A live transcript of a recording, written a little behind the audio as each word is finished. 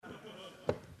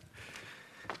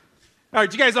All right,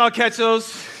 did you guys all catch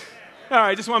those? All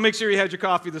right, just want to make sure you had your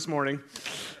coffee this morning.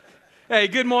 Hey,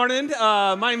 good morning.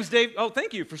 My name is Dave. Oh,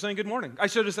 thank you for saying good morning. I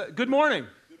should have said good morning.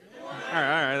 Good morning. All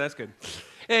right, that's good.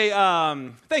 Hey,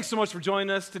 thanks so much for joining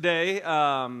us today.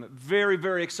 Very,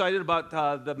 very excited about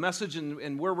the message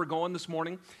and where we're going this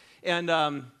morning. And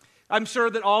I'm sure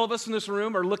that all of us in this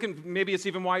room are looking, maybe it's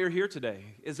even why you're here today,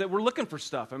 is that we're looking for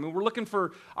stuff. I mean, we're looking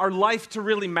for our life to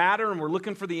really matter, and we're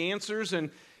looking for the answers. And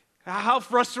how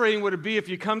frustrating would it be if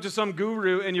you come to some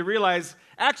guru and you realize,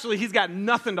 actually, he's got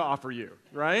nothing to offer you,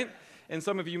 right? And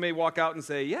some of you may walk out and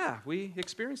say, yeah, we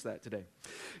experienced that today.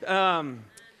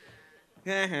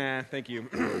 Thank you.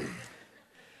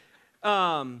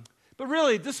 But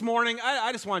really, this morning,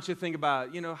 I just want you to think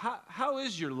about, how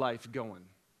is your life going?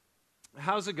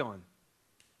 How's it going?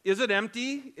 Is it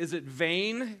empty? Is it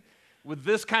vain with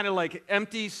this kind of like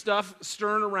empty stuff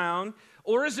stirring around?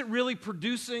 Or is it really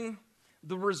producing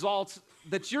the results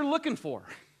that you're looking for?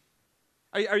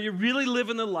 Are you really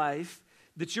living the life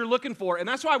that you're looking for? And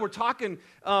that's why we're talking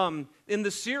in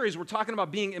this series, we're talking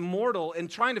about being immortal and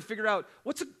trying to figure out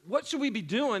what should we be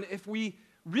doing if we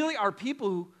really are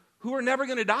people who are never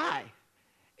going to die?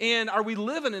 And are we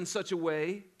living in such a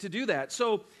way to do that?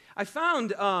 So I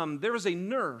found there was a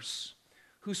nurse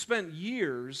who spent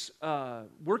years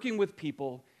working with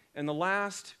people in the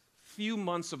last few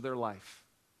months of their life.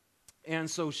 And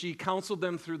so she counseled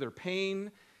them through their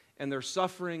pain and their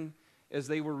suffering as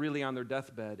they were really on their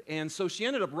deathbed. And so she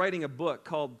ended up writing a book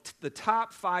called The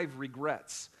Top 5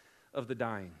 Regrets of the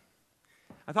Dying.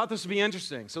 I thought this would be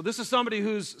interesting. So this is somebody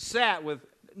who's sat with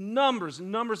numbers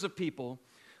and numbers of people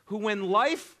who, when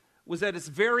life was at its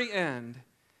very end,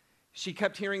 she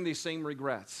kept hearing these same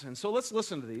regrets. And so let's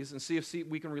listen to these and see if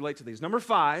we can relate to these. Number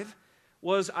 5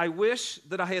 was, I wish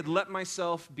that I had let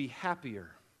myself be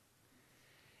happier.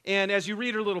 And as you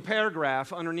read her little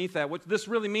paragraph underneath that, what this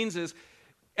really means is,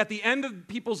 at the end of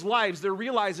people's lives, they're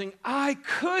realizing, I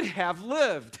could have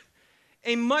lived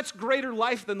a much greater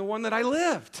life than the one that I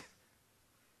lived.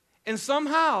 And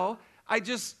somehow, I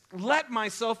just let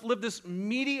myself live this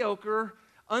mediocre,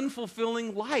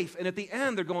 unfulfilling life. And at the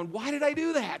end, they're going, why did I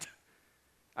do that?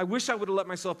 I wish I would have let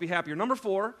myself be happier. Number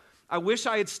 4, I wish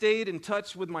I had stayed in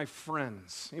touch with my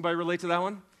friends. Anybody relate to that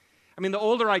one? I mean, the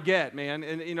older I get, man,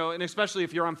 and especially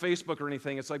if you're on Facebook or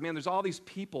anything, it's like, man, there's all these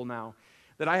people now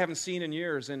that I haven't seen in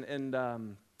years, and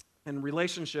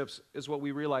relationships is what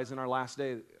we realize in our last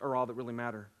day are all that really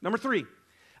matter. Number 3,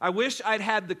 I wish I'd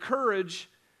had the courage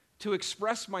to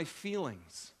express my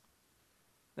feelings.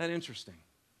 That interesting.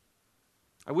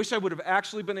 I wish I would have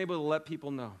actually been able to let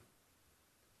people know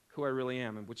who I really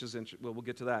am, and which is interesting. Well, we'll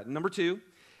get to that. Number 2,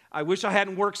 I wish I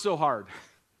hadn't worked so hard.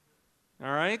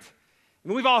 All right?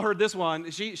 And we've all heard this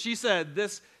one. She said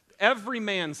this, every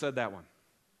man said that one.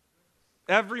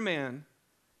 Every man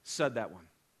said that one,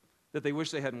 that they wish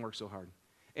they hadn't worked so hard.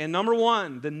 And number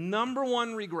 1, the number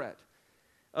 1 regret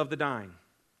of the dying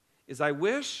is, I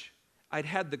wish I'd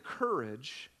had the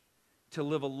courage to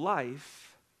live a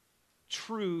life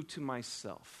true to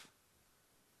myself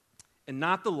and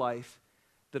not the life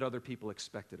that other people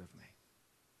expected of me.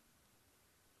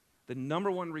 The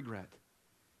number 1 regret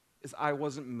is I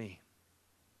wasn't me.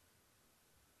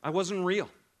 I wasn't real.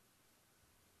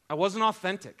 I wasn't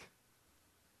authentic.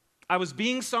 I was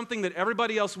being something that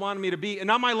everybody else wanted me to be, and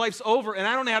now my life's over, and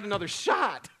I don't have another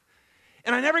shot.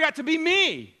 And I never got to be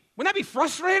me. Wouldn't that be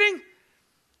frustrating?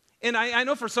 And I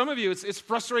know for some of you, it's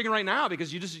frustrating right now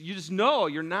because you just know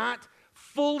you're not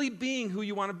fully being who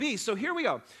you want to be. So here we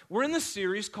go. We're in this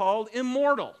series called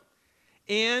Immortal.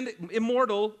 And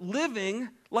immortal, living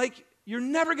like you're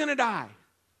never going to die.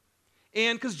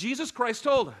 And because Jesus Christ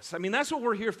told us. I mean, that's what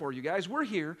we're here for, you guys. We're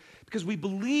here because we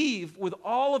believe with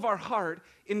all of our heart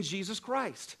in Jesus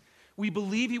Christ. We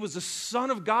believe he was the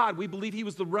Son of God. We believe he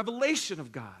was the revelation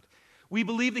of God. We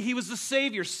believe that he was the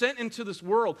Savior sent into this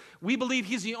world. We believe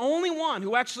he's the only one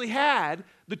who actually had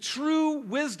the true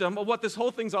wisdom of what this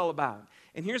whole thing's all about.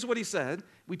 And here's what he said.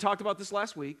 We talked about this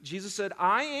last week. Jesus said,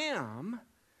 I am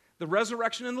the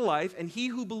resurrection and the life, and he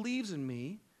who believes in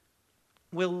me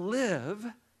will live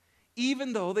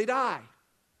even though they die.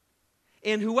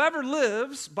 And whoever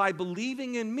lives by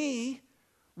believing in me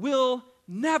will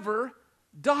never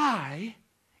die.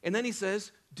 And then he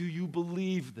says, do you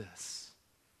believe this?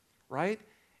 Right?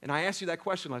 And I asked you that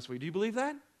question last week. Do you believe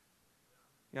that?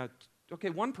 Yeah. Okay,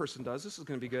 one person does. This is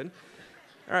going to be good.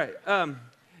 All right.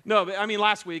 No, but I mean,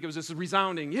 last week it was just a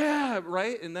resounding, yeah,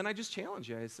 right? And then I just challenged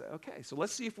you. I said, okay, so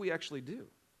let's see if we actually do.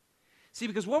 See,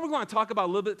 because what we're going to talk about a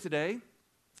little bit today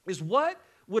is, what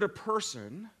would a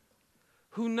person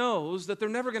who knows that they're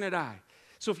never going to die?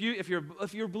 So if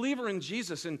you're a believer in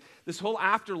Jesus and this whole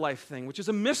afterlife thing, which is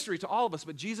a mystery to all of us,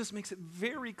 but Jesus makes it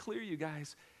very clear, you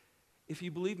guys, if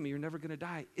you believe me, you're never going to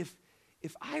die. If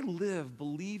I live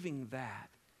believing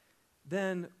that,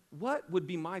 then what would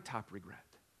be my top regret?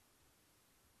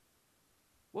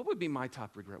 What would be my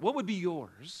top regret? What would be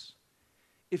yours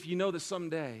if you know that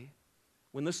someday,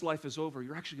 when this life is over,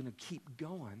 you're actually going to keep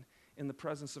going in the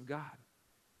presence of God?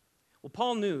 Well,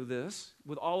 Paul knew this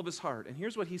with all of his heart. And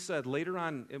here's what he said later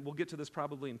on, and we'll get to this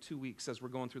probably in 2 weeks as we're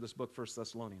going through this book, 1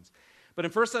 Thessalonians. But in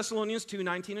 1 Thessalonians 2,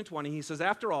 19 and 20, he says,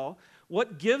 after all,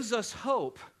 what gives us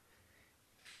hope?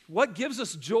 What gives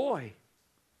us joy?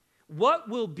 What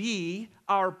will be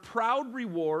our proud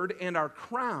reward and our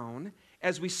crown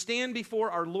as we stand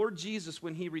before our Lord Jesus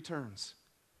when he returns?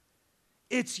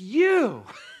 It's you.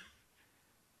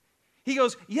 He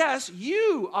goes, yes,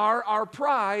 you are our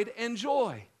pride and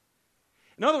joy.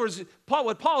 In other words,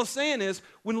 what Paul is saying is,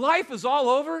 when life is all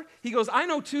over, he goes, I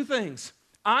know two things.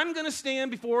 I'm going to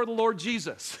stand before the Lord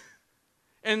Jesus.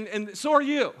 And so are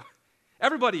you.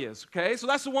 Everybody is, okay? So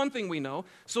that's the one thing we know.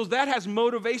 So that has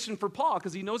motivation for Paul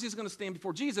because he knows he's going to stand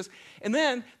before Jesus. And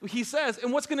then he says,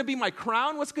 and what's going to be my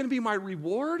crown? What's going to be my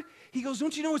reward? He goes,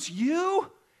 don't you know it's you?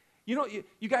 You know,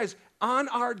 you guys, on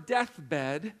our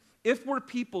deathbed, if we're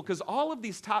people, because all of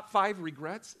these top 5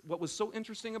 regrets, what was so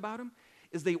interesting about them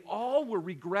is they all were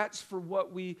regrets for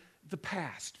the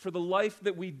past, for the life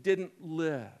that we didn't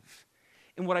live.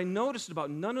 And what I noticed about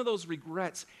none of those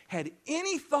regrets had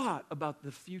any thought about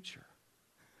the future.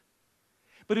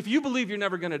 But if you believe you're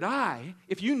never going to die,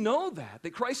 if you know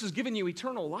that Christ has given you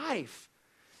eternal life,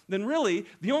 then really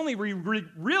the only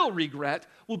real regret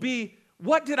will be,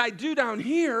 what did I do down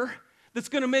here that's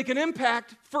going to make an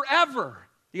impact forever?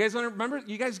 You guys remember?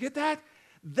 You guys get that?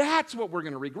 That's what we're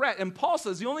going to regret. And Paul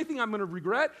says the only thing I'm going to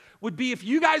regret would be if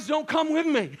you guys don't come with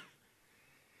me.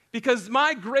 Because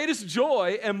my greatest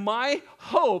joy and my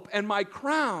hope and my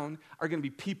crown are going to be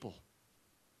people.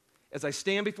 As I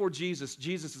stand before Jesus,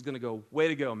 Jesus is going to go, way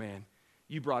to go, man.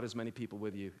 You brought as many people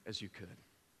with you as you could.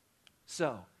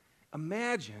 So,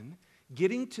 imagine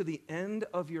getting to the end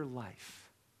of your life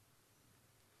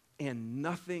and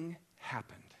nothing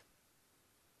happened.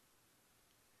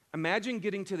 Imagine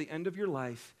getting to the end of your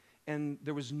life and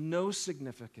there was no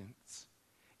significance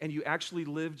and you actually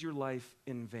lived your life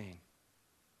in vain.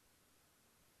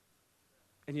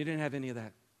 And you didn't have any of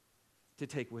that to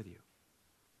take with you.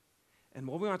 And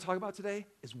what we want to talk about today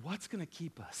is what's going to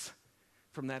keep us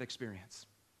from that experience.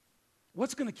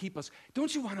 What's going to keep us?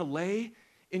 Don't you want to lay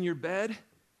in your bed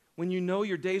when you know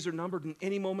your days are numbered and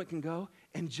any moment can go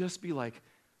and just be like,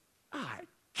 I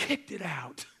kicked it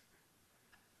out.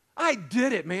 I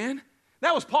did it, man.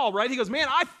 That was Paul, right? He goes, man,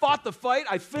 I fought the fight.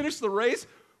 I finished the race.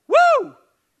 Woo!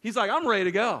 He's like, I'm ready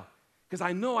to go because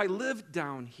I know I lived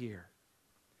down here.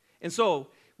 And so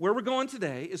where we're going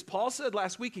today is Paul said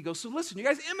last week, he goes, so listen, you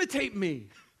guys imitate me,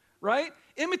 right?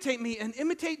 Imitate me and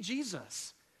imitate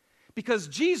Jesus. Because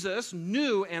Jesus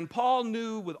knew, and Paul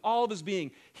knew with all of his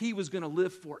being, he was going to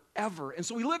live forever. And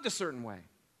so he lived a certain way.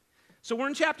 So we're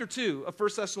in chapter 2 of 1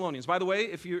 Thessalonians. By the way,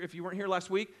 if you weren't here last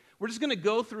week, we're just going to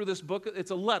go through this book.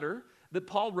 It's a letter that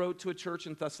Paul wrote to a church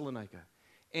in Thessalonica.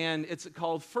 And it's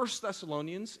called 1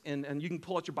 Thessalonians, and you can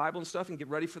pull out your Bible and stuff and get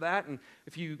ready for that. And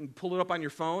if you can pull it up on your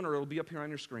phone, or it'll be up here on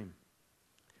your screen.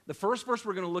 The first verse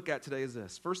we're going to look at today is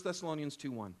this, 1 Thessalonians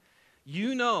 2:1.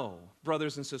 You know,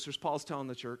 brothers and sisters, Paul's telling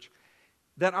the church,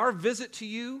 that our visit to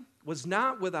you was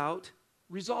not without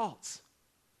results.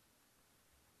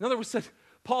 In other words,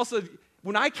 Paul said,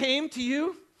 when I came to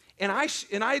you and I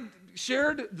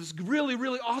shared this really,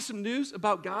 really awesome news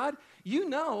about God, you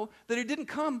know that it didn't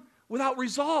come without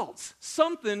results.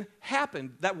 Something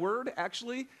happened. That word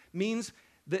actually means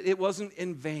that it wasn't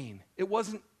in vain. It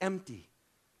wasn't empty.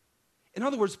 In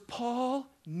other words, Paul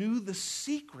knew the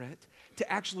secret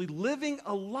to actually living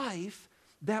a life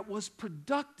that was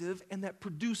productive and that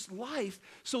produced life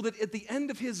so that at the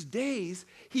end of his days,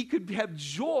 he could have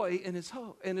joy in his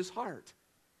heart.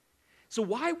 So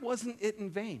why wasn't it in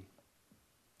vain?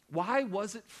 Why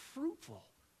was it fruitful?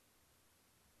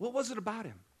 What was it about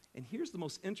him? And here's the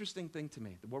most interesting thing to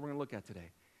me, what we're going to look at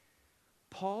today.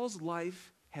 Paul's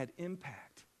life had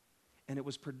impact, and it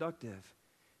was productive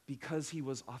because he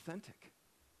was authentic.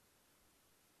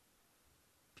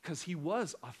 Because he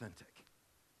was authentic.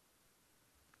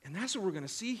 And that's what we're going to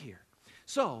see here.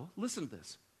 So, listen to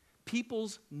this.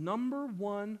 People's number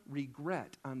one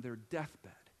regret on their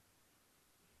deathbed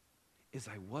is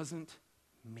I wasn't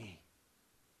me.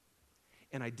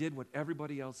 And I did what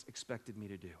everybody else expected me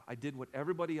to do. I did what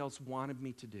everybody else wanted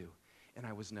me to do, and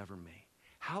I was never me.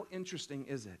 How interesting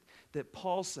is it that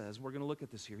Paul says, we're going to look at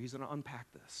this here, he's going to unpack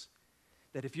this,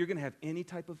 that if you're going to have any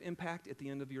type of impact at the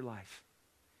end of your life,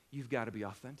 you've got to be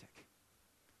authentic.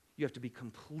 You have to be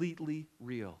completely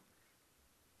real.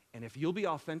 And if you'll be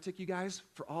authentic, you guys,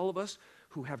 for all of us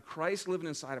who have Christ living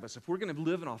inside of us, if we're going to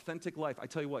live an authentic life, I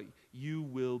tell you what, you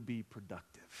will be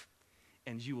productive.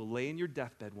 And you will lay in your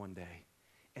deathbed one day,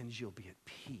 and you'll be at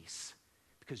peace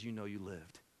because you know you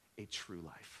lived a true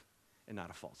life and not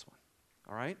a false one.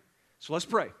 All right? So let's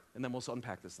pray, and then we'll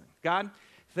unpack this thing. God,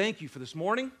 thank you for this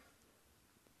morning.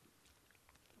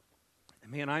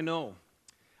 And man, I know,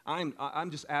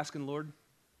 I'm just asking, Lord,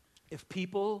 if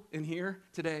people in here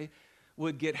today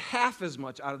would get half as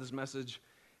much out of this message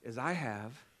as I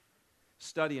have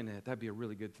studying it, that'd be a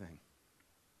really good thing.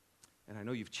 And I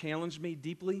know you've challenged me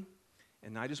deeply,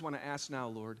 and I just want to ask now,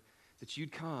 Lord, that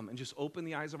you'd come and just open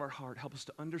the eyes of our heart, help us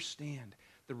to understand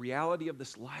the reality of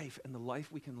this life and the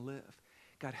life we can live.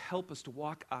 God, help us to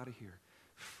walk out of here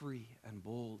free and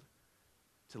bold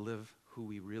to live who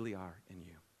we really are in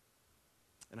you.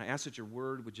 And I ask that your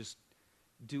word would just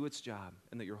do its job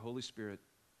and that your Holy Spirit,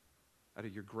 out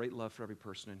of your great love for every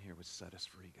person in here, would set us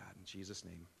free, God. In Jesus'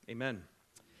 name, amen.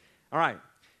 All right,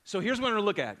 so here's what we're going to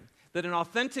look at. That an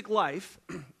authentic life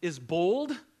is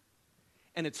bold,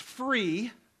 and it's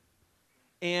free,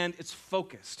 and it's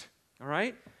focused. All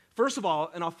right? First of all,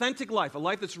 an authentic life, a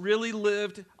life that's really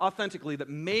lived authentically, that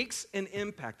makes an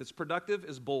impact, that's productive,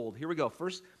 is bold. Here we go.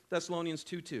 1 Thessalonians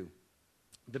 2:2,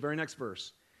 the very next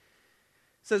verse.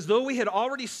 It says, though we had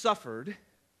already suffered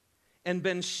and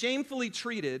been shamefully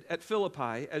treated at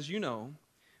Philippi, as you know,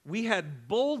 we had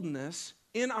boldness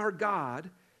in our God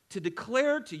to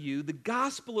declare to you the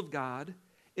gospel of God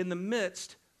in the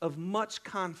midst of much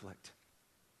conflict.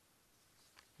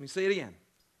 Let me say it again.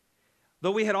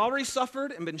 Though we had already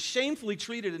suffered and been shamefully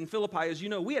treated in Philippi, as you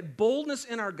know, we had boldness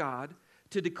in our God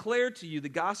to declare to you the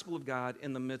gospel of God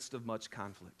in the midst of much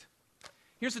conflict.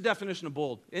 Here's the definition of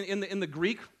bold. In the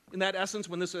Greek, in that essence,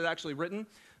 when this was actually written,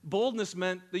 boldness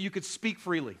meant that you could speak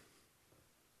freely.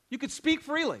 You could speak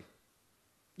freely.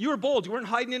 You were bold. You weren't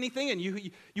hiding anything, and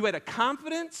you had a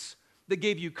confidence that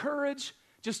gave you courage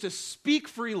just to speak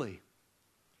freely.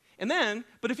 And then,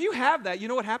 but if you have that, you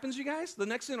know what happens, you guys? The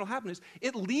next thing that will happen is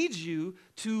it leads you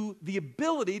to the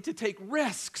ability to take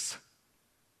risks,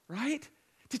 right?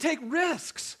 To take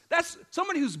risks. That's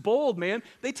somebody who's bold, man.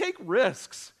 They take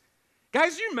risks.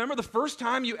 Guys, do you remember the first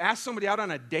time you asked somebody out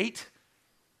on a date?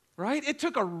 Right? It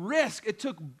took a risk. It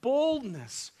took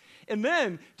boldness. And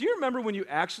then, do you remember when you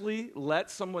actually let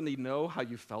somebody know how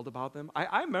you felt about them?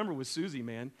 I remember with Susie,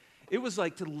 man. It was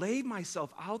like to lay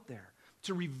myself out there,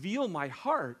 to reveal my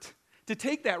heart, to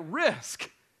take that risk.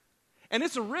 And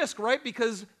it's a risk, right?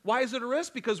 Because, why is it a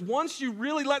risk? Because once you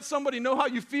really let somebody know how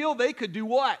you feel, they could do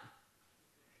what?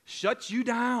 Shut you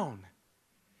down.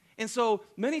 And so,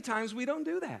 many times we don't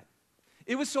do that.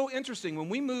 It was so interesting. When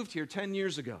we moved here 10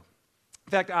 years ago,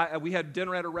 in fact, we had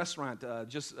dinner at a restaurant,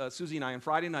 Susie and I, on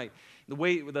Friday night. The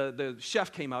way the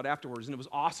chef came out afterwards, and it was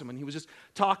awesome. And he was just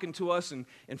talking to us and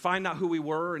finding out who we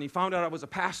were. And he found out I was a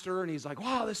pastor, and he's like,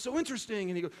 wow, that's so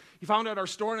interesting. And he found out our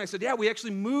story, and I said, yeah, we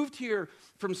actually moved here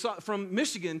from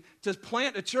Michigan to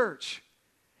plant a church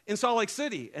in Salt Lake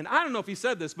City. And I don't know if he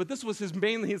said this, but this was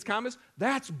mainly his comments.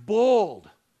 That's bold.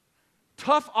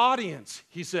 Tough audience,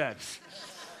 he said.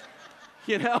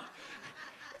 You know?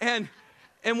 And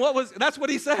that's what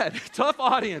he said, tough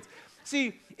audience.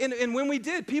 See, and when we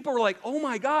did, people were like, oh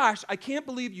my gosh, I can't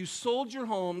believe you sold your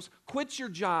homes, quit your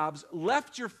jobs,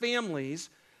 left your families.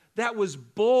 That was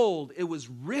bold. It was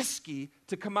risky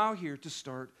to come out here to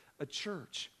start a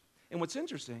church. And what's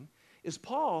interesting is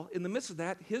Paul, in the midst of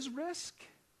that, his risk,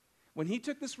 when he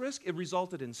took this risk, it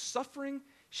resulted in suffering,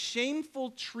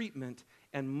 shameful treatment,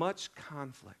 and much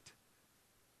conflict.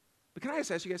 But can I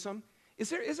just ask you guys something? Is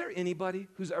there anybody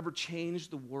who's ever changed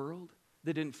the world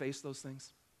that didn't face those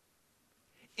things?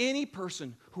 Any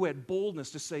person who had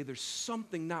boldness to say there's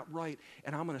something not right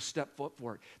and I'm going to step foot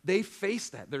for it, they face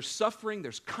that. There's suffering,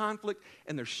 there's conflict,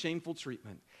 and there's shameful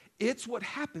treatment. It's what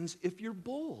happens if you're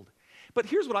bold. But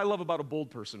here's what I love about a bold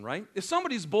person, right? If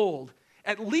somebody's bold,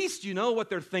 at least you know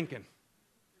what they're thinking,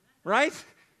 right?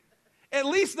 At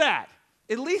least that.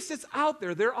 At least it's out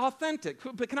there. They're authentic.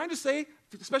 But can I just say,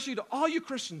 especially to all you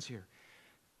Christians here,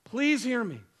 please hear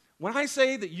me. When I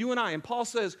say that you and Paul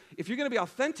says, if you're going to be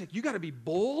authentic, you got to be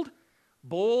bold.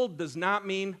 Bold does not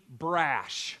mean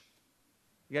brash.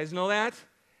 You guys know that?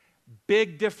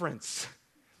 Big difference.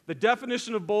 The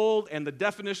definition of bold and the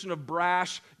definition of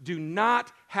brash do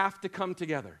not have to come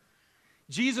together.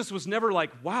 Jesus was never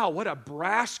like, wow, what a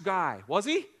brash guy. Was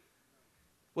he?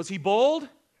 Was he bold?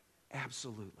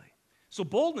 Absolutely. So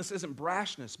boldness isn't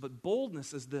brashness, but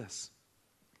boldness is this.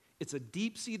 It's a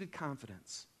deep-seated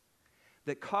confidence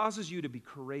that causes you to be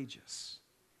courageous,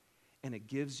 and it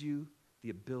gives you the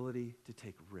ability to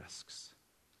take risks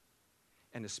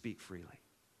and to speak freely.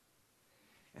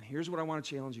 And here's what I want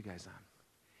to challenge you guys on.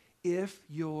 If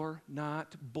you're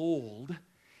not bold,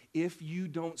 if you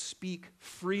don't speak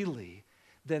freely,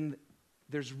 then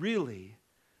there's really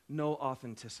no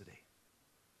authenticity.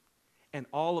 And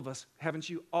all of us, haven't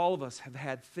you? All of us have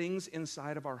had things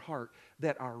inside of our heart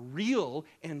that are real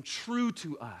and true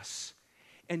to us,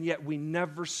 and yet we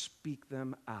never speak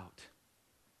them out.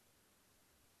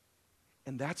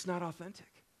 And that's not authentic.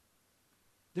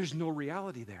 There's no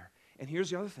reality there. And here's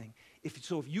the other thing.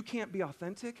 If you can't be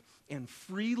authentic and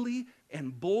freely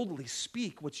and boldly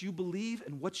speak what you believe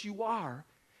and what you are,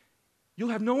 you'll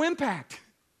have no impact.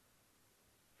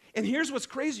 And here's what's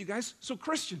crazy, you guys. So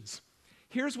Christians,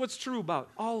 here's what's true about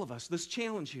all of us, this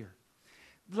challenge here.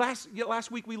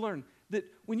 Last week we learned that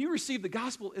when you received the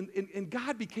gospel and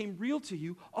God became real to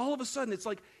you, all of a sudden it's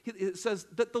like it says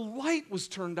that the light was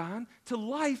turned on to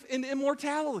life and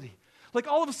immortality. Like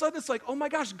all of a sudden it's like, oh my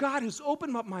gosh, God has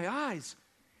opened up my eyes.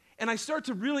 And I start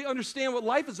to really understand what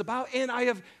life is about, and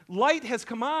light has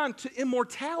come on to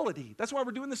immortality. That's why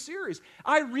we're doing this series.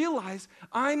 I realize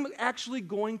I'm actually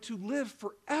going to live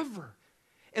forever.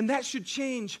 And that should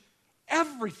change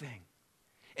everything.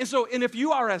 And if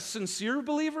you are a sincere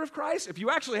believer of Christ, if you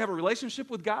actually have a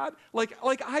relationship with God, like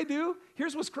I do,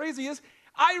 here's what's crazy is,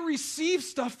 I receive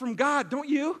stuff from God, don't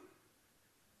you?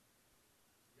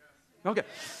 Okay.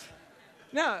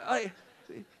 Now,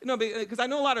 because I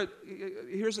know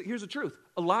here's the truth.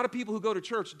 A lot of people who go to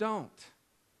church don't.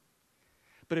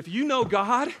 But if you know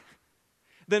God,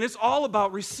 then it's all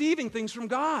about receiving things from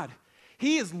God.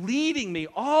 He is leading me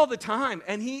all the time,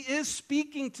 and He is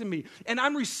speaking to me, and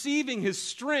I'm receiving His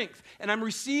strength, and I'm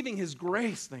receiving His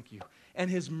grace, thank you, and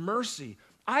His mercy.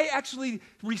 I actually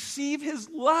receive His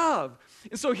love.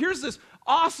 And so here's this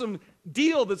awesome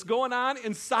deal that's going on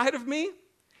inside of me,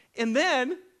 and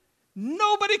then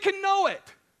nobody can know it.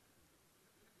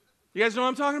 You guys know what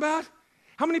I'm talking about?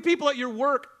 How many people at your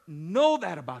work know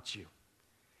that about you?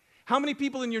 How many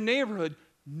people in your neighborhood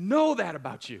know that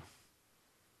about you?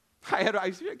 I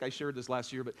think I shared this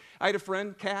last year, but I had a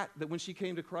friend, Kat, that when she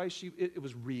came to Christ, it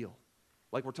was real,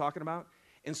 like we're talking about.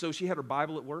 And so she had her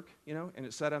Bible at work, and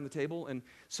it sat on the table. And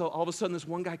so all of a sudden this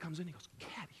one guy comes in, he goes,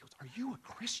 Kat, are you a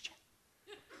Christian?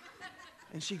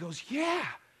 And she goes, yeah.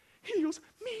 He goes,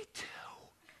 me too.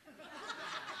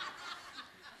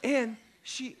 And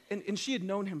she had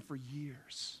known him for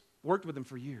years, worked with him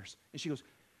for years. And she goes,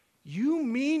 you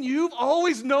mean you've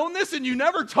always known this and you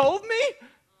never told me?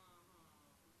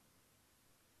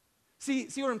 See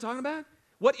what I'm talking about?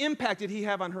 What impact did he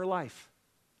have on her life?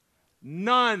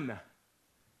 None.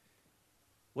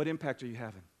 What impact are you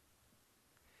having?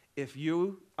 If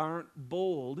you aren't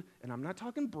bold, and I'm not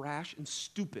talking brash and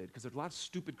stupid, because there's a lot of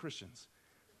stupid Christians.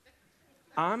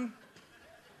 I'm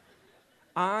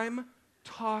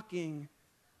talking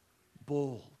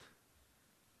bold,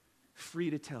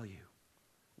 free to tell you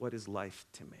what is life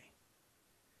to me.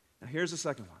 Now here's the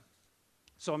second one.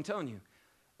 So I'm telling you,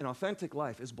 an authentic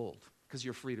life is bold because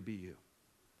you're free to be you.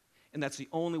 And that's the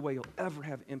only way you'll ever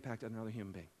have impact on another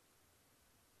human being.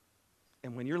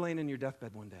 And when you're laying in your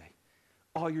deathbed one day,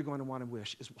 all you're going to want to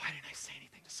wish is, why didn't I say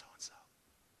anything to so-and-so?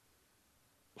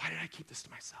 Why did I keep this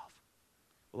to myself?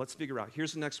 Well, let's figure out.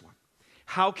 Here's the next one.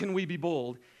 How can we be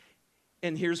bold?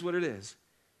 And here's what it is.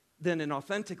 Then an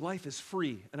authentic life is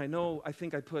free. And I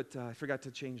think I forgot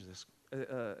to change this.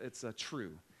 It's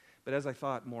true. But as I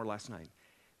thought more last night,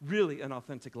 really an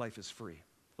authentic life is free.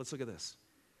 Let's look at this.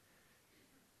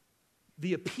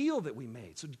 The appeal that we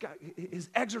made, so God, his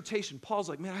exhortation, Paul's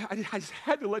like, man, I just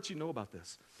had to let you know about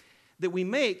this. That we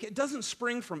make, it doesn't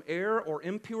spring from error or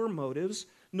impure motives,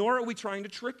 nor are we trying to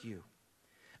trick you.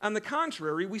 On the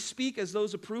contrary, we speak as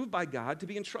those approved by God to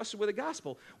be entrusted with the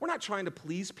gospel. We're not trying to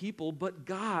please people, but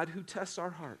God who tests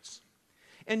our hearts.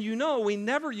 And we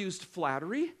never used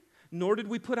flattery, nor did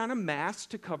we put on a mask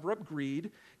to cover up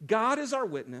greed. God is our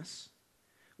witness.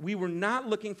 We were not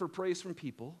looking for praise from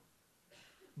people,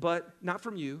 but not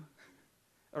from you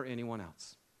or anyone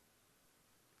else.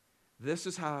 This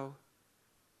is how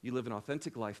you live an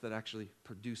authentic life that actually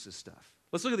produces stuff.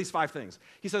 Let's look at these 5 things.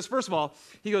 He says, first of all,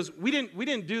 he goes, we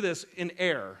didn't do this in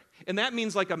error. And that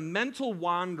means like a mental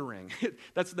wandering.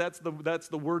 that's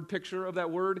the word picture of that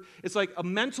word. It's like a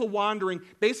mental wandering,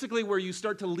 basically where you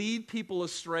start to lead people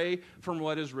astray from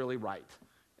what is really right.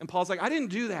 And Paul's like, I didn't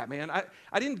do that, man.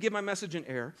 I didn't give my message in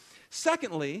error.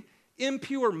 Secondly,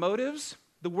 impure motives.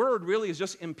 The word really is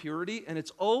just impurity, and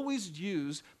it's always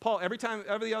used, Paul,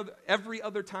 every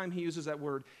other time he uses that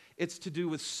word, it's to do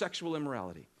with sexual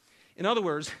immorality. In other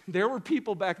words, there were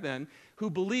people back then who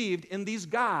believed in these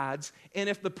gods, and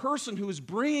if the person who is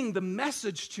bringing the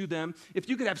message to them, if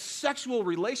you could have sexual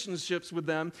relationships with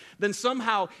them, then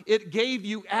somehow it gave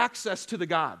you access to the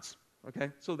gods.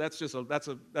 Okay, so that's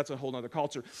a whole other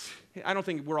culture. I don't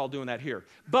think we're all doing that here,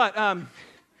 but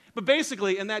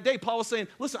basically in that day, Paul was saying,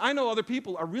 listen, I know other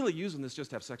people are really using this just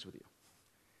to have sex with you.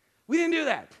 We didn't do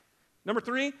that. Number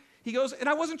 3, he goes, and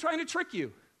I wasn't trying to trick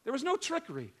you. There was no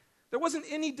trickery. There wasn't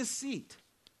any deceit.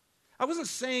 I wasn't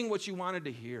saying what you wanted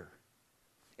to hear.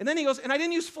 And then he goes, and I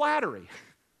didn't use flattery.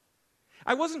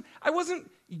 I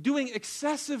wasn't doing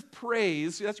excessive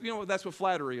praise. That's what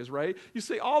flattery is, right? You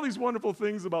say all these wonderful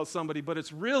things about somebody, but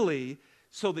it's really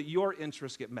so that your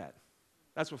interests get met.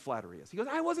 That's what flattery is. He goes,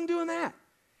 I wasn't doing that.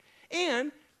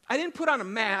 And I didn't put on a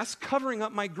mask covering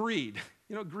up my greed.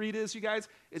 You know what greed is, you guys?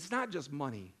 It's not just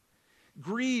money.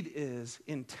 Greed is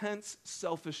intense,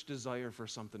 selfish desire for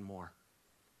something more.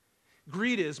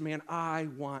 Greed is, man, I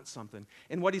want something.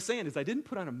 And what he's saying is, I didn't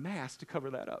put on a mask to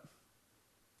cover that up.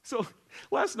 So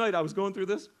last night I was going through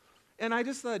this, and I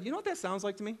just thought, you know what that sounds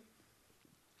like to me?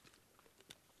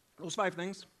 Those 5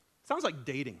 things. Sounds like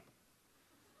dating.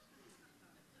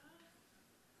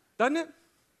 Doesn't it?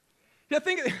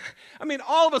 Yeah,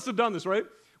 all of us have done this, right?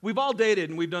 We've all dated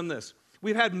and we've done this.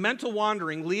 We've had mental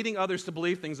wandering leading others to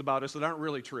believe things about us that aren't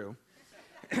really true.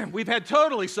 We've had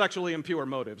totally sexually impure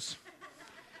motives.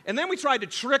 And then we tried to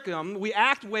trick them. We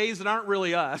act ways that aren't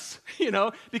really us,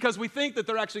 because we think that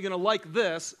they're actually going to like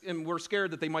this, and we're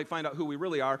scared that they might find out who we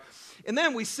really are. And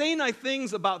then we say nice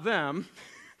things about them,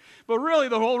 but really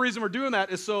the whole reason we're doing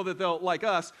that is so that they'll like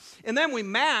us. And then we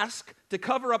mask to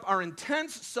cover up our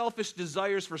intense, selfish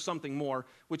desires for something more,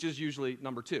 which is usually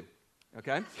number 2,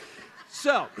 okay?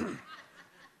 So,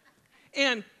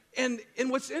 and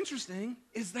what's interesting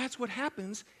is that's what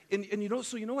happens,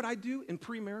 so you know what I do in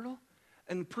premarital?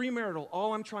 In premarital,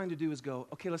 all I'm trying to do is go,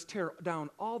 okay, let's tear down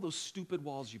all those stupid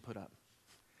walls you put up.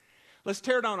 Let's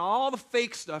tear down all the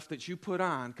fake stuff that you put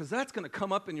on, because that's going to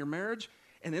come up in your marriage,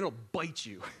 and it'll bite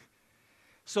you.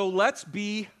 So let's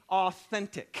be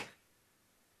authentic.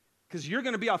 Because you're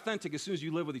going to be authentic as soon as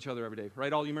you live with each other every day,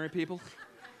 right, all you married people?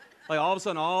 Like, all of a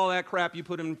sudden, all that crap you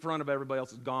put in front of everybody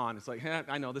else is gone. It's like,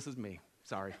 I know, this is me.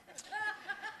 Sorry.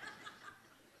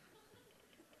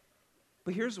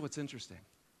 But here's what's interesting.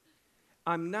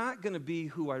 I'm not going to be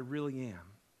who I really am.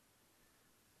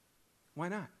 Why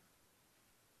not?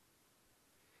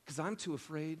 Because I'm too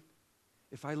afraid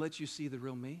if I let you see the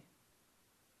real me,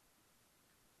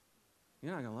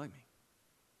 you're not going to like me.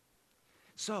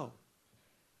 So,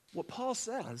 what Paul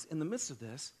says in the midst of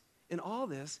this, in all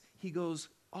this, he goes,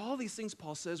 all these things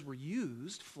Paul says were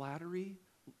used, flattery,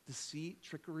 deceit,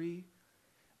 trickery,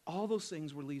 all those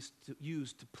things were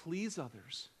used to please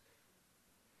others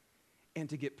and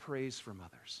to get praise from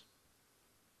others.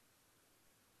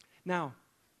 Now,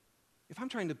 if I'm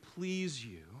trying to please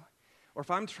you, or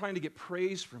if I'm trying to get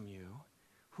praise from you,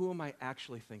 who am I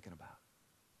actually thinking about?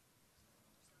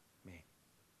 Me.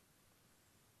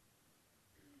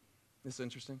 This is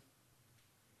interesting.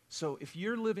 So if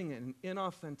you're living an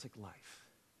inauthentic life,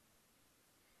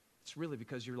 it's really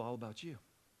because you're all about you.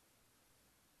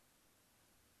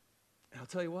 And I'll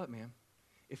tell you what, man.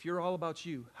 If you're all about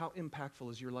you, how impactful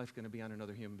is your life going to be on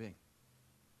another human being?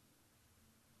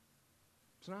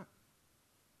 It's not.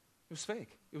 It was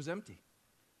fake. It was empty.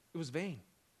 It was vain.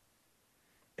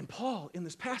 And Paul, in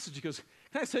this passage, he goes,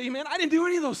 can I tell you, man, I didn't do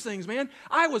any of those things, man.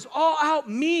 I was all out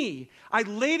me. I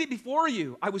laid it before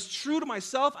you. I was true to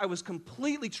myself. I was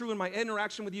completely true in my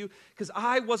interaction with you because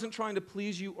I wasn't trying to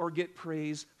please you or get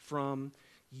praise from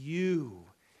you.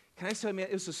 Can I tell you, man,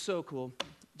 this is so cool.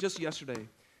 Just yesterday,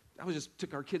 I just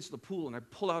took our kids to the pool, and I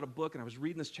pulled out a book, and I was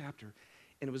reading this chapter,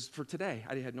 and it was for today.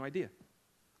 I had no idea.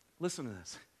 Listen to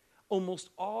this. Almost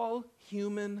all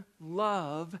human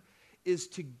love is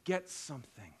to get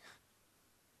something.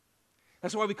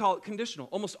 That's why we call it conditional.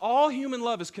 Almost all human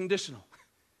love is conditional.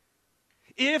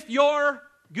 If you're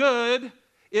good,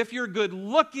 if you're good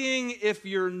looking, if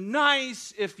you're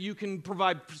nice, if you can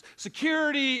provide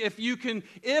security, if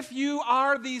you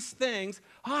are these things,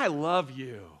 I love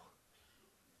you.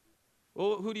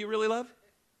 Well, who do you really love?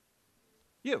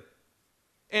 You.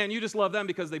 And you just love them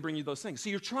because they bring you those things.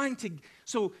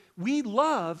 So we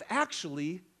love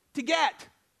actually to get.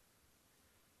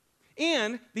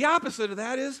 And the opposite of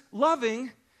that is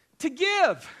loving to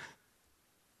give.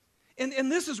 And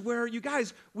this is where, you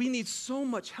guys, we need so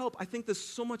much help. I think this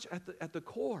so much at the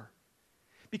core.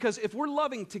 Because if we're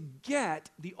loving to get,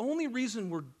 the only reason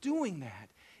we're doing that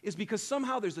is because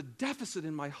somehow there's a deficit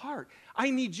in my heart.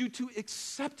 I need you to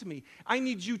accept me. I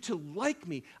need you to like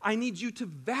me. I need you to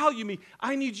value me.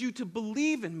 I need you to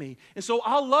believe in me. And so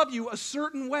I'll love you a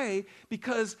certain way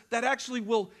because that actually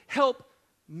will help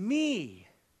me.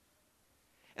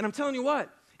 And I'm telling you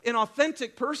what, an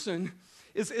authentic person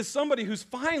is somebody who's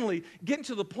finally getting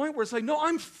to the point where it's like, no,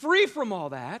 I'm free from all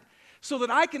that so that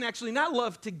I can actually not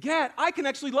love to get, I can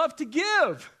actually love to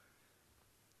give.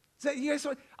 You guys,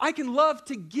 I can love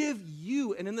to give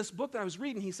you. And in this book that I was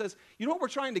reading, he says, you know what we're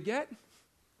trying to get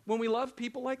when we love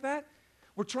people like that?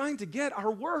 We're trying to get our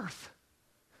worth.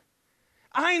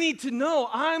 I need to know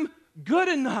I'm good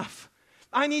enough.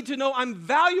 I need to know I'm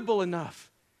valuable enough.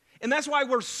 And that's why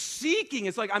we're seeking.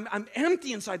 It's like I'm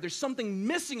empty inside. There's something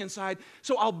missing inside.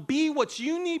 So I'll be what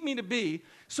you need me to be.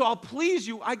 So I'll please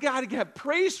you. I got to get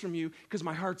praise from you because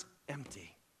my heart's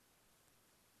empty.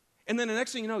 And then the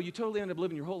next thing you know, you totally end up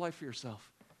living your whole life for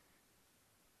yourself.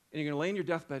 And you're going to lay in your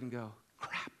deathbed and go,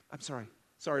 crap, I'm sorry.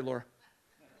 Sorry, Laura.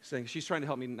 She's trying to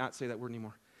help me not say that word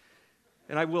anymore.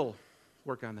 And I will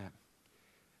work on that.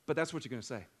 But that's what you're going to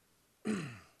say.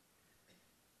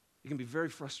 You can be very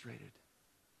frustrated.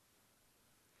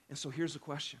 And so here's the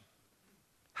question.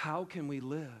 How can we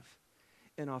live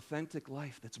an authentic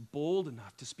life that's bold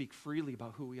enough to speak freely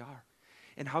about who we are?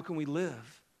 And how can we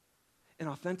live an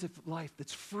authentic life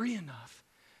that's free enough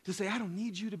to say, I don't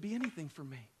need you to be anything for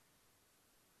me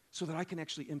so that I can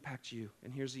actually impact you?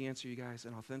 And here's the answer, you guys.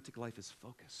 An authentic life is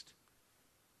focused.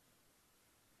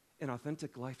 An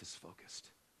authentic life is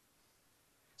focused.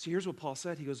 So here's what Paul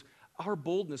said. He goes, our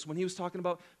boldness, when he was talking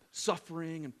about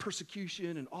suffering and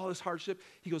persecution and all this hardship,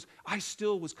 he goes, I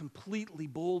still was completely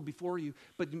bold before you.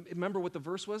 But remember what the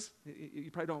verse was?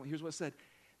 You probably don't. Here's what it said.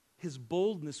 His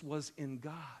boldness was in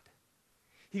God.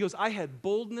 He goes, I had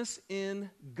boldness in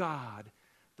God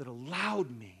that allowed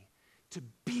me to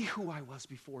be who I was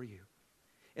before you.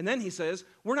 And then he says,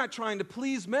 we're not trying to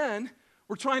please men,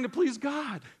 we're trying to please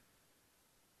God.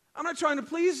 I'm not trying to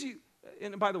please you.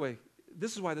 And by the way,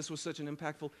 this is why this was such an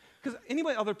impactful, because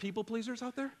anybody other people pleasers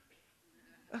out there?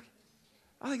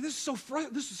 I think this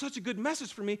is such a good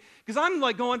message for me, because I'm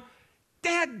like going,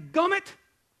 dadgummit,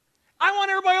 I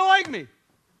want everybody to like me.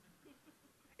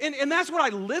 And that's what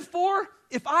I live for.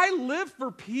 If I live for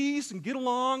peace and get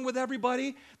along with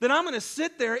everybody, then I'm going to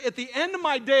sit there at the end of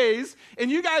my days,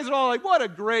 and you guys are all like, what a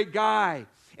great guy.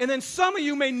 And then some of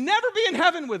you may never be in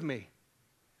heaven with me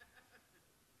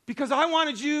because I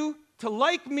wanted you to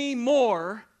like me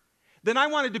more than I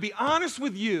wanted to be honest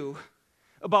with you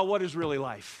about what is really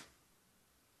life.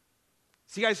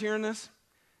 See you guys hearing this?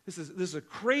 This is a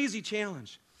crazy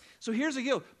challenge. So here's the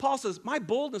deal. Paul says, my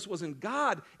boldness was in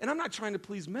God, and I'm not trying to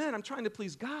please men. I'm trying to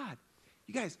please God.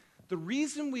 You guys, the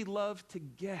reason we love to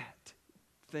get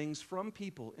things from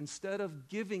people instead of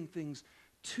giving things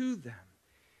to them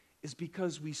is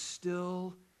because we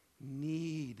still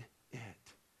need it.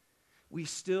 We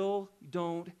still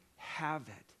don't have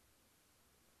it.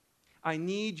 I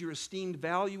need your esteemed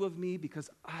value of me because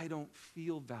I don't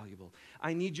feel valuable.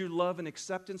 I need your love and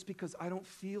acceptance because I don't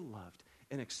feel loved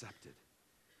and accepted.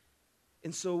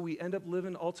 And so we end up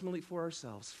living ultimately for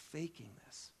ourselves, faking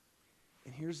this.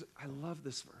 And I love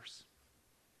this verse.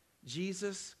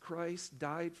 Jesus Christ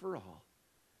died for all,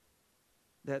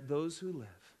 that those who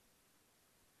live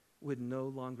would no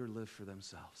longer live for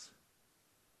themselves.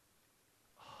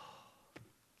 Oh,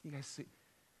 you guys see,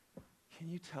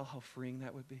 can you tell how freeing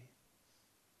that would be?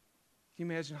 Can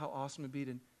you imagine how awesome it would be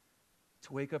to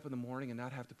wake up in the morning and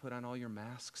not have to put on all your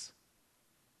masks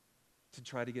to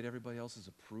try to get everybody else's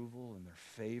approval and their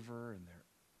favor and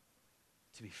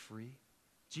to be free?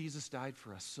 Jesus died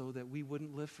for us so that we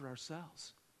wouldn't live for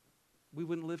ourselves. We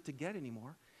wouldn't live to get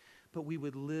anymore, but we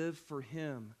would live for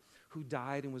him who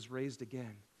died and was raised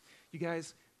again. You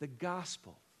guys, the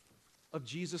gospel of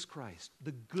Jesus Christ,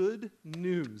 the good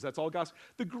news, that's all gospel,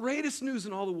 the greatest news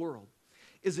in all the world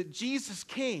is that Jesus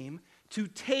came to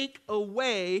take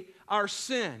away our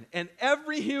sin. And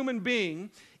every human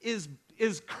being is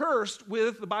cursed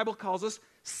with, the Bible calls us,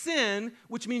 sin,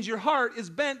 which means your heart is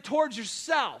bent towards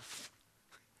yourself.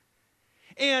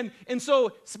 And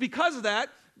so because of that,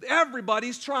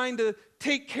 everybody's trying to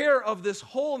take care of this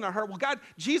hole in their heart. Well,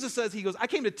 Jesus says, he goes, I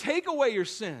came to take away your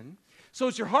sin so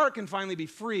that your heart can finally be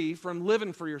free from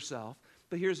living for yourself.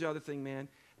 But here's the other thing, man.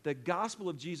 The gospel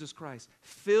of Jesus Christ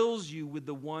fills you with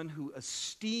the one who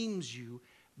esteems you,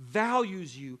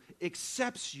 values you,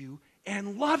 accepts you,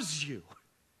 and loves you.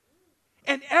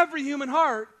 And every human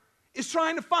heart is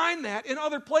trying to find that in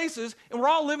other places, and we're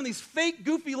all living these fake,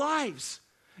 goofy lives.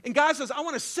 And God says, I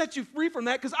want to set you free from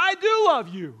that because I do love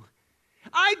you.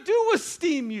 I do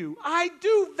esteem you. I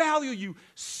do value you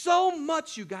so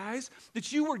much, you guys,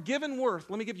 that you were given worth.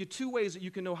 Let me give you 2 ways that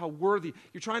you can know how worthy.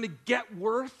 You're trying to get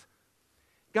worth.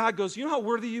 God goes, you know how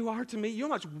worthy you are to me? You know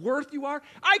how much worth you are?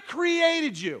 I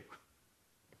created you.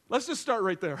 Let's just start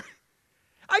right there.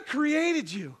 I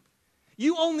created you.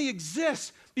 You only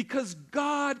exist because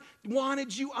God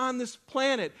wanted you on this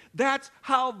planet. That's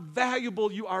how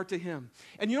valuable you are to him.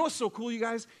 And you know what's so cool, you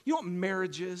guys? You know what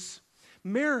marriage is?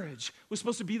 Marriage was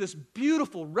supposed to be this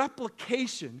beautiful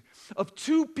replication of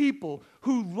 2 people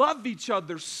who love each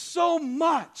other so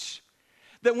much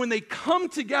that when they come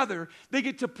together, they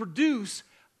get to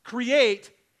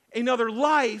create another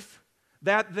life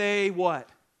that they what?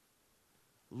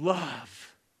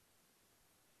 Love.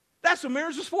 That's what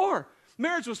marriage was for.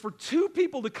 Marriage was for 2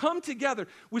 people to come together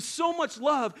with so much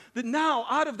love that now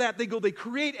out of that they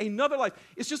create another life.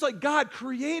 It's just like God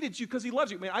created you because he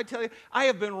loves you. Man, I tell you, I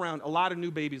have been around a lot of new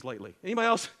babies lately. Anybody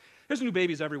else? There's new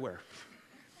babies everywhere.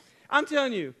 I'm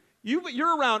telling you,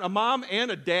 you're around a mom and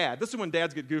a dad. This is when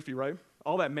dads get goofy, right?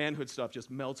 All that manhood stuff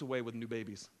just melts away with new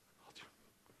babies.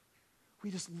 We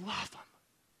just love them.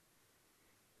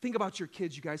 Think about your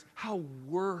kids, you guys. How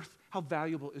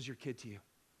valuable is your kid to you?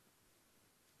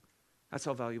 That's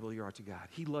how valuable you are to God.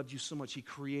 He loved you so much, he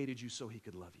created you so he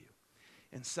could love you.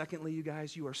 And secondly, you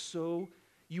guys, you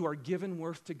are given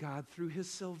worth to God through his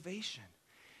salvation.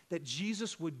 That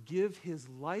Jesus would give his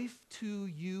life to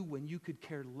you when you could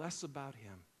care less about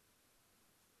him.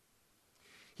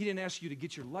 He didn't ask you to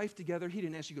get your life together. He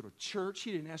didn't ask you to go to church.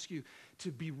 He didn't ask you to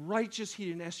be righteous. He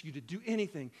didn't ask you to do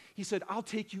anything. He said, I'll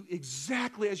take you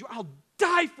exactly as you are. I'll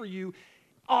die for you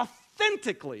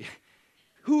authentically,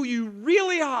 who you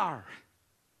really are.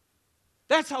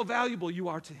 That's how valuable you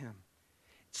are to him.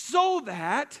 So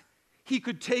that he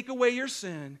could take away your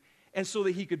sin and so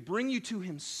that he could bring you to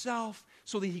himself,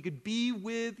 so that he could be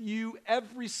with you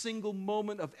every single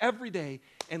moment of every day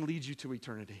and lead you to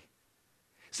eternity.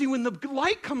 See, when the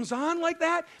light comes on like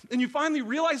that and you finally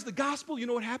realize the gospel, you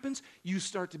know what happens? You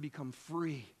start to become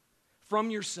free from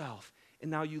yourself,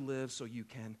 and now you live so you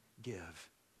can give.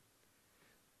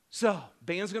 So,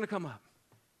 band's going to come up,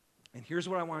 and here's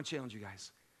what I want to challenge you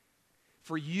guys.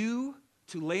 For you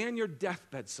to lay on your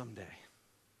deathbed someday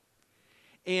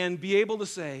and be able to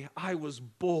say, I was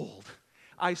bold,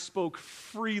 I spoke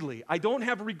freely, I don't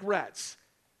have regrets,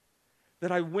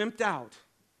 that I wimped out.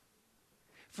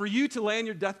 For you to lay on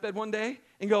your deathbed one day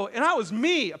and go, and I was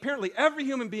me. Apparently every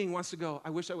human being wants to go, I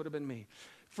wish I would have been me.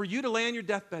 For you to lay on your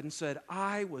deathbed and said,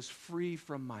 I was free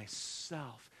from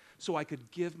myself so I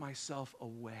could give myself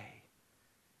away.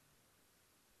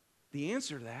 The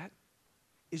answer to that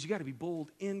is you got to be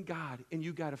bold in God, and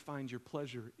you got to find your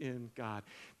pleasure in God.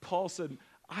 Paul said,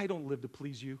 I don't live to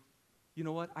please you. You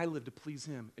know what? I live to please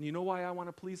him. And you know why I want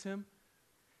to please him?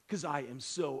 Because I am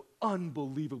so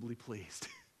unbelievably pleased.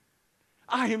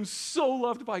 I am so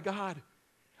loved by God.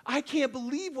 I can't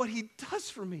believe what he does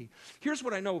for me. Here's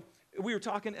what I know. We were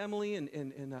talking, Emily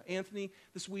and Anthony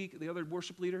this week, the other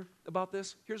worship leader, about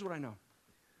this. Here's what I know.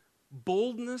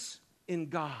 Boldness in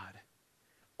God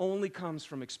only comes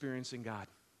from experiencing God.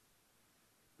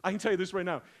 I can tell you this right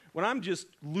now. When I'm just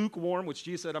lukewarm, which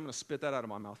Jesus said, I'm going to spit that out of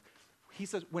my mouth. He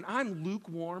says, when I'm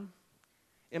lukewarm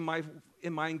in my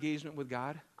engagement with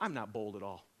God, I'm not bold at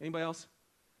all. Anybody else?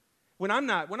 When I'm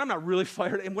not really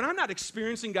fired, and when I'm not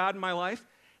experiencing God in my life,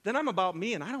 then I'm about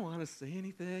me, and I don't want to say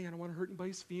anything. I don't want to hurt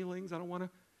anybody's feelings.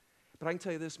 But I can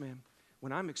tell you this, man.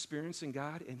 When I'm experiencing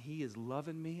God, and he is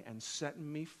loving me and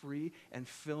setting me free and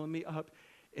filling me up,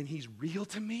 and he's real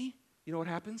to me, you know what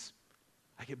happens?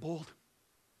 I get bold.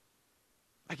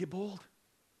 I get bold.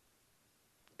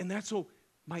 And that's so,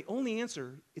 my only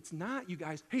answer, it's not, you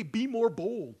guys, hey, be more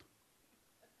bold.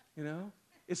 You know?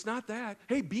 It's not that.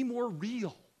 Hey, be more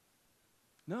real.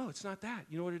 No, it's not that.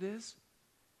 You know what it is?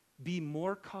 Be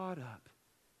more caught up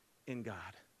in God.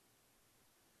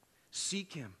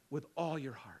 Seek him with all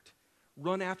your heart.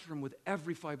 Run after him with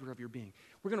every fiber of your being.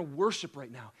 We're going to worship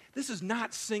right now. This is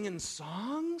not singing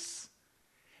songs.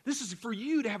 This is for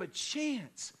you to have a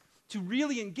chance to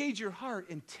really engage your heart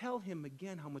and tell him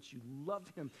again how much you love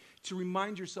him, to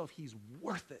remind yourself he's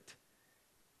worth it.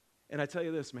 And I tell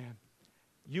you this, man,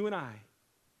 you and I,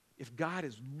 if God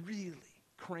is really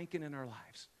cranking in our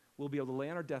lives, we'll be able to lay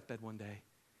on our deathbed one day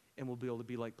and we'll be able to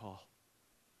be like Paul.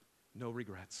 No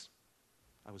regrets.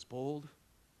 I was bold.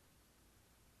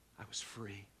 I was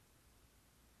free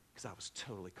because I was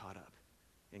totally caught up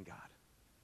in God.